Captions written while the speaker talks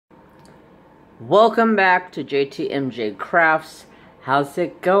Welcome back to JTMJ Crafts. How's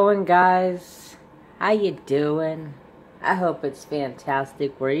it going, guys? How you doing? I hope it's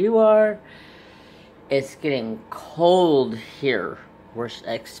fantastic where you are. It's getting cold here. We're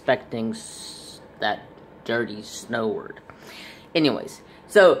expecting that dirty snow word. Anyways,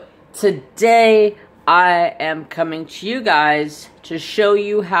 so today I am coming to you guys to show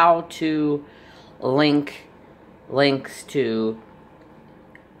you how to links to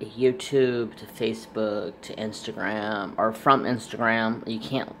YouTube, to Facebook, to Instagram, or from Instagram.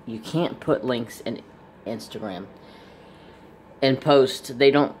 You can't put links in Instagram and post. They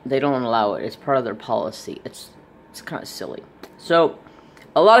don't allow it. It's part of their policy. It's kind of silly. So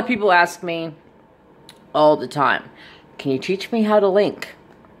a lot of people ask me all the time, can you teach me how to link?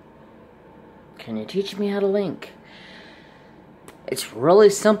 Can you teach me how to link? It's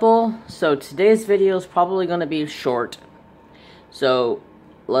really simple. So today's video is probably going to be short. So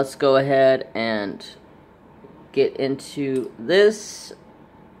let's go ahead and get into this.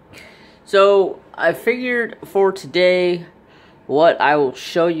 So I figured for today, what I will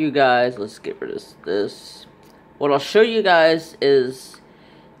show you guys, let's get rid of this. What I'll show you guys is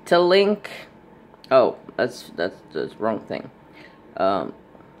to link, oh, that's the wrong thing.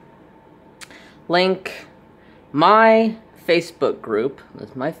 Link my Facebook group.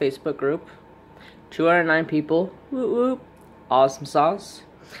 That's my Facebook group. 209 people. Whoop whoop. Awesome sauce.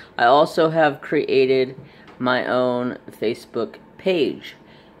 I also have created my own Facebook page.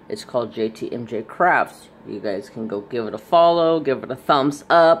 It's called JTMJ Crafts. You guys can go give it a follow, give it a thumbs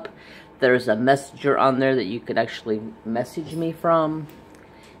up. There's a messenger on there that you could actually message me from.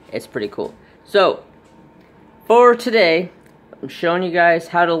 It's pretty cool. So, for today, I'm showing you guys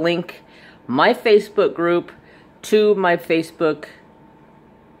how to link my Facebook group to my Facebook.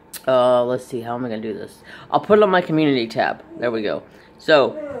 Let's see, how am I going to do this? I'll put it on my community tab. There we go.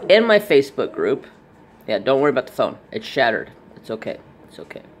 So, in my Facebook group, yeah, don't worry about the phone. It's shattered. It's okay. It's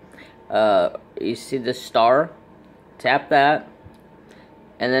okay. You see this star? Tap that.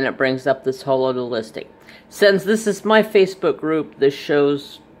 And then it brings up this whole other listing. Since this is my Facebook group, this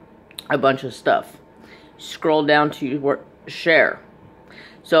shows a bunch of stuff. Scroll down to share.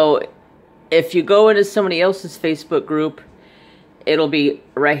 So, if you go into somebody else's Facebook group, it'll be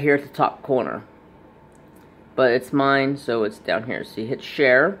right here at the top corner. But it's mine, so it's down here. So you hit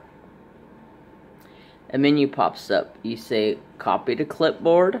share. A menu pops up. You say copy to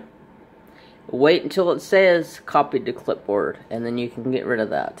clipboard. Wait until it says copy to clipboard, and then you can get rid of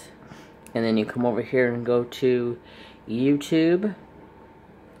that. And then you come over here and go to YouTube.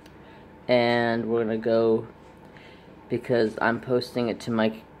 And we're going to go, because I'm posting it to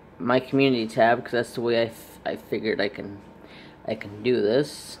my community tab, because that's the way I figured I can do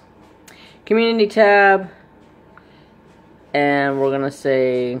this. Community tab, and we're gonna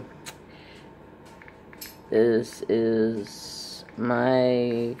say this is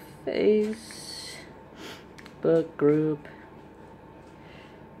my Facebook group.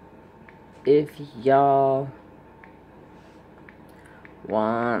 If y'all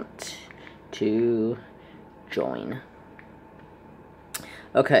want to join.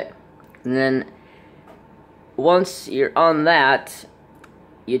 Okay, and then once you're on that,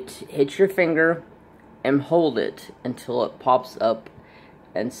 you hit your finger and hold it until it pops up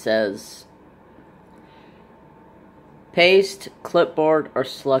and says paste, clipboard, or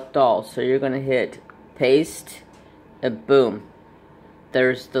select all. So you're going to hit paste, and boom,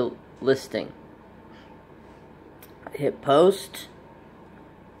 there's the listing. Hit post,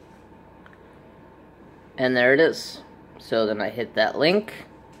 and there it is. So then I hit that link.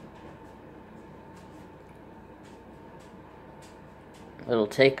 It'll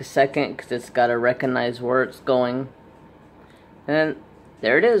take a second because it's got to recognize where it's going. And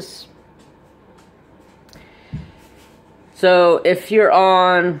there it is. So if you're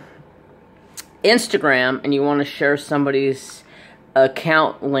on Instagram and you want to share somebody's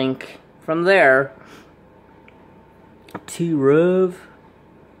account link from there, T-Rev.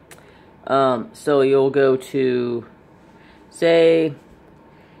 So you'll go to, say,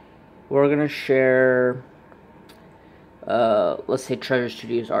 we're going to share, let's say Treasure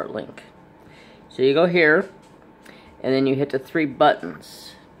Studios art link. So you go here, and then you hit the three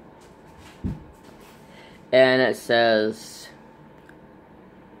buttons. And it says,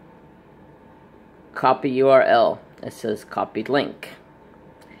 copy URL. It says copied link.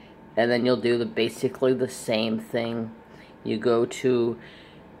 And then you'll do basically the same thing. You go to,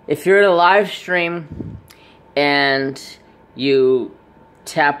 if you're in a live stream, and you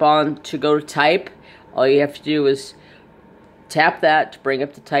tap on to go to type, all you have to do is tap that to bring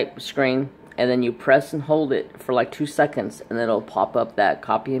up the type screen, and then you press and hold it for like 2 seconds, and it'll pop up that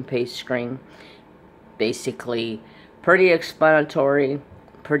copy and paste screen. Basically, pretty explanatory,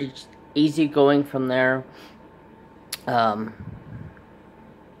 pretty easy going from there. So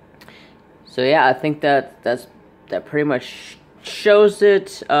yeah, I think that pretty much shows it.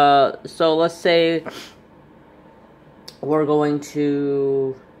 So let's say we're going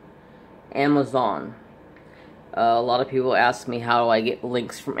to Amazon. A lot of people ask me how do I get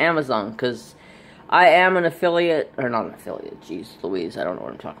links from Amazon, because I am an affiliate, or not an affiliate, jeez Louise, I don't know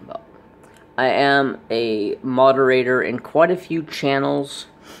what I'm talking about. I am a moderator in quite a few channels,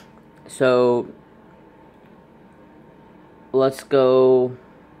 so let's go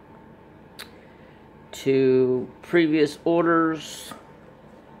to previous orders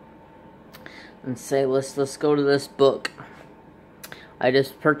and say let's go to this book. I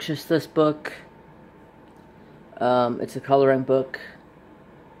just purchased this book. It's a coloring book.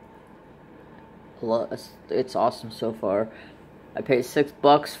 It's awesome so far. I paid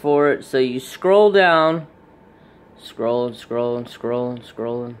 $6 for it. So you scroll down, scrolling.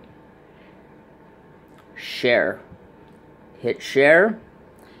 Share. Hit share,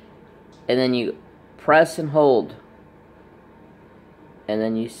 and then you press and hold, and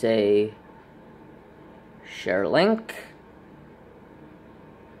then you say share link.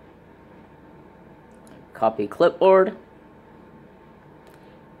 Copy clipboard.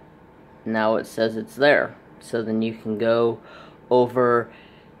 Now it says it's there. So then you can go over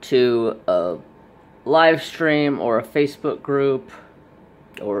to a live stream or a Facebook group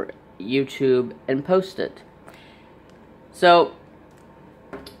or YouTube and post it. So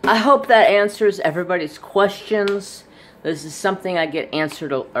I hope that answers everybody's questions. This is something I get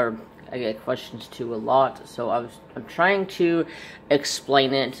answered, or I get questions to a lot, so I'm trying to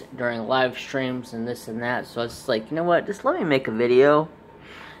explain it during live streams and this and that. So it's like, you know what? Just let me make a video.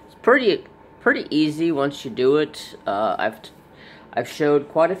 It's pretty easy once you do it. I've showed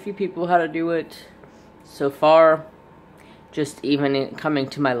quite a few people how to do it so far. Just even coming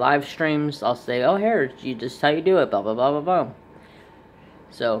to my live streams, I'll say, "Oh, here, just how you do it." Blah blah blah blah blah.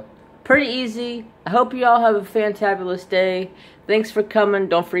 So pretty easy. I hope you all have a fantabulous day. Thanks for coming.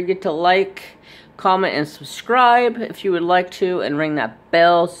 Don't forget to like, comment, and subscribe if you would like to, and ring that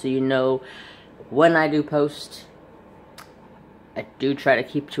bell so you know when I do post. I do try to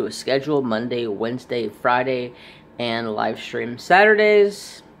keep to a schedule: Monday, Wednesday, Friday, and live stream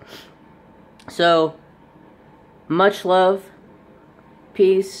Saturdays. So much love,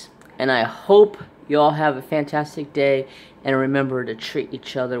 peace, and I hope you all have a fantastic day, and remember to treat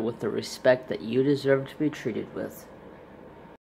each other with the respect that you deserve to be treated with.